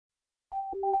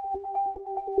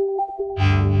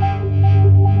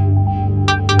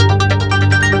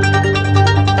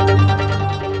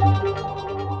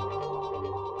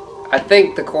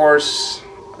think the course,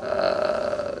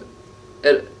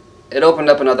 it opened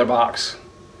up another box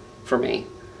for me.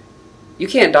 You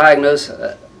can't diagnose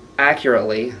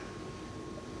accurately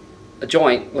a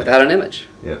joint without an image.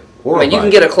 Yeah. Or I mean, you can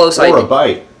get a close idea. Or a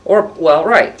bite. Or, well,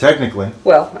 right. Technically.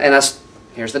 Well, and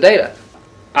here's the data.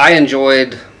 I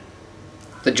enjoyed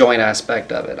the joint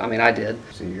aspect of it. I mean, I did.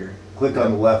 So you click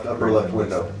on the left, upper left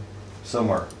window,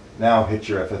 somewhere. Now hit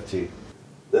your FFT.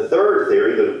 The third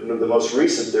theory, the most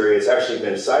recent theory, it's actually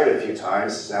been cited a few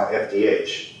times, is now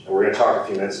FDH. And we're going to talk a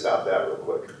few minutes about that real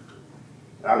quick.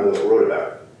 And I'm the one that wrote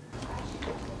about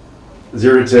it.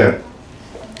 0 to 10.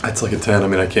 It's like a 10. I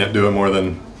mean, I can't do it more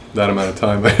than that amount of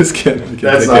time. I just can't.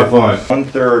 That's not fun.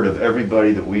 1/3 of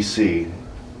everybody that we see,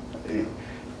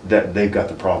 that they've got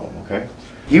the problem, okay?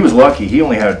 He was lucky. He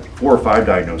only had 4 or 5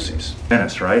 diagnoses.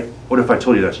 Dentist, right? What if I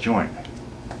told you that's joint?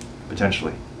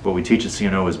 Potentially. What we teach at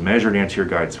CNO is measured anterior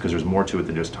guidance because there's more to it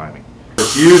than just timing.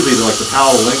 It's usually like the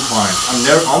palatal incline.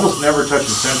 I'm almost never touching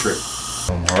centric.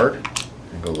 Go hard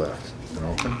and go left and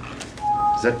open.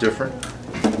 Is that different?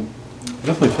 It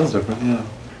definitely feels different, yeah.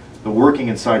 The working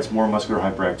incites more muscular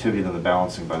hyperactivity than the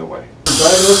balancing, by the way.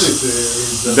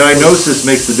 The Diagnosis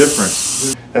makes the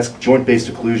difference. That's joint-based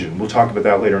occlusion. We'll talk about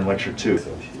that later in lecture 2.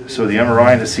 So the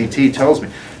MRI and the CT tells me.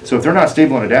 So if they're not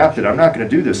stable and adapted, I'm not going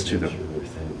to do this to them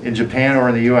in Japan or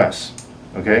in the US.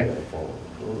 Okay?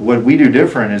 What we do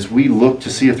different is we look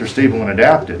to see if they're stable and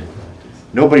adapted.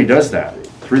 Nobody does that.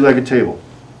 3-legged table,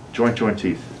 joint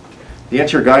teeth. The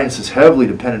anterior guidance is heavily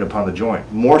dependent upon the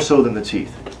joint, more so than the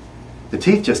teeth. The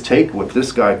teeth just take what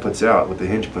this guy puts out, what the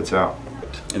hinge puts out.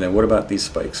 And then what about these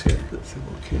spikes here? Let's see,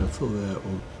 we'll cancel that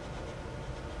one.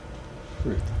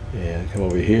 And come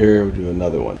over here, we'll do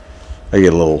another one. I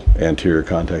get a little anterior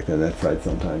contact on that side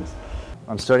sometimes.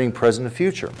 I'm studying present and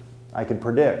future. I can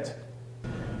predict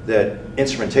that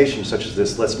instrumentation such as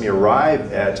this lets me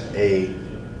arrive at a,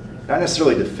 not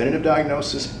necessarily definitive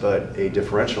diagnosis, but a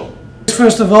differential.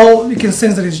 First of all, you can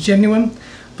sense that it's genuine,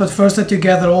 but first that you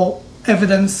gather all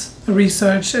evidence,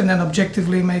 research, and then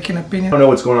objectively make an opinion. You don't know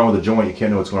what's going on with the joint, you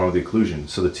can't know what's going on with the occlusion.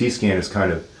 So the T-scan is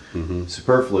kind of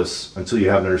superfluous until you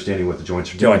have an understanding what the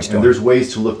joints are doing. And there's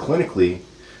ways to look clinically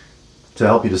to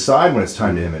help you decide when it's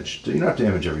time to image. You don't have to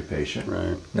image every patient.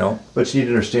 Right. No. But you need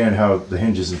to understand how the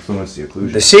hinges influence the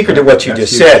occlusion. The secret to what you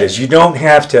just said is you don't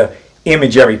have to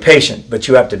image every patient, but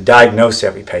you have to diagnose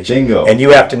every patient. Bingo. And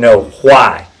you have to know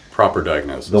why. Proper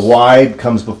diagnosis. The why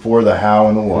comes before the how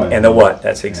and the what. And the what.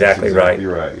 That's exactly right.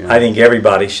 Yeah. I think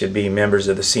everybody should be members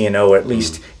of the CNO, or at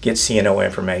least get CNO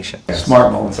information.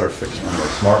 Smart moments are fiction.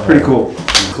 Smart. Pretty cool.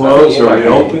 Close or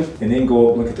open, and then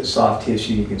go look at the soft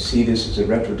tissue. You can see this is the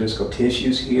retrodiscal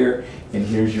tissues here, and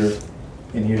here's your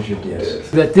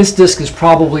disc. That this disc is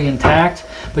probably intact,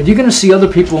 but you're going to see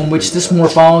other people in which this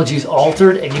morphology is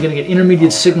altered, and you're going to get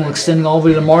intermediate signal extending all the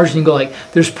way to the margin. You go like,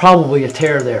 there's probably a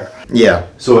tear there. Yeah.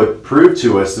 So it proved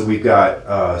to us that we've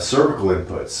got cervical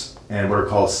inputs and what are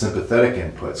called sympathetic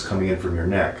inputs coming in from your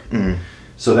neck.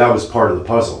 So that was part of the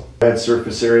puzzle. Head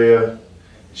surface area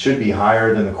should be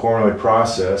higher than the coronoid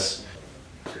process.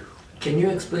 Can you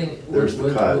explain There's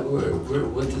the cut.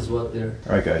 what is what there?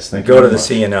 All right, guys. Thank you. Go to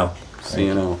very the much. CNO.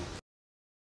 CNO.